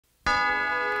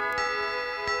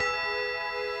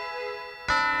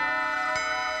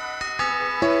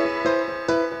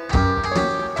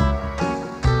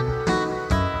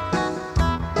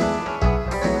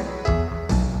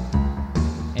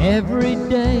Every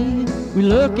day we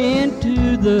look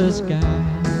into the skies.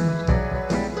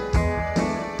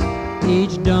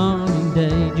 Each dawning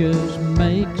day just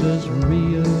makes us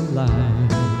realize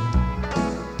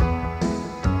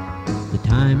the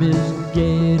time is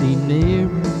getting nearer.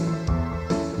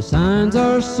 The signs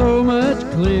are so much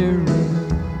clearer.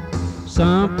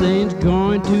 Something's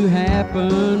going to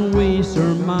happen, we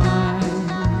surmise.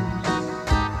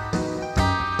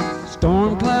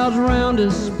 Storm clouds around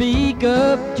us speak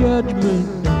of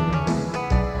judgment day.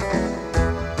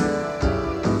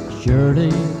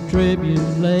 Surely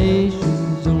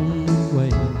tribulations on the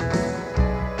way.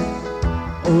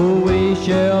 Oh, we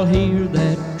shall hear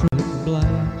that trumpet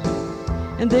blast,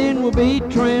 and then we'll be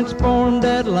transformed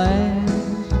at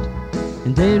last.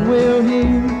 And then we'll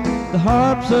hear the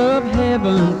harps of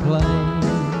heaven play.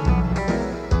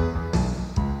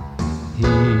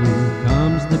 Here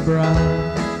comes the bride,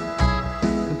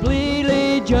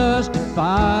 completely justified,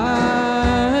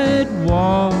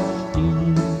 washed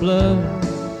in the blood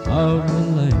of the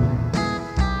Lamb.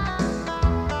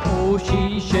 Oh,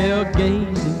 she shall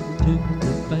gaze into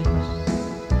the face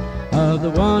of the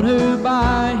one who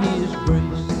by his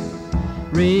grace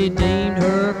redeemed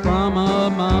her from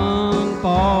among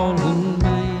fallen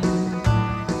men.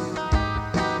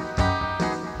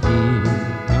 Here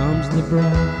comes the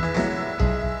bride,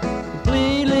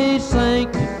 completely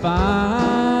sanctified,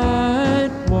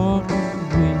 walking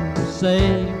with the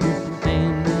Savior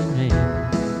hand in hand.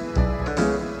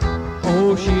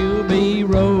 Oh, she'll be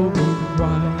robed in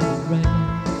white and red.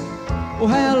 Oh,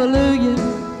 hallelujah,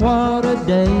 what a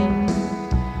day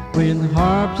when the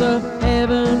harps of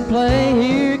heaven play.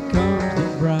 Here comes the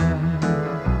bride.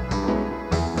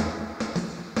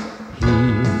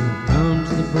 Here comes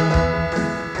the bride,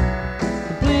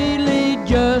 completely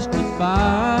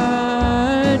justified,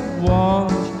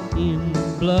 washed in the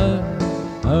blood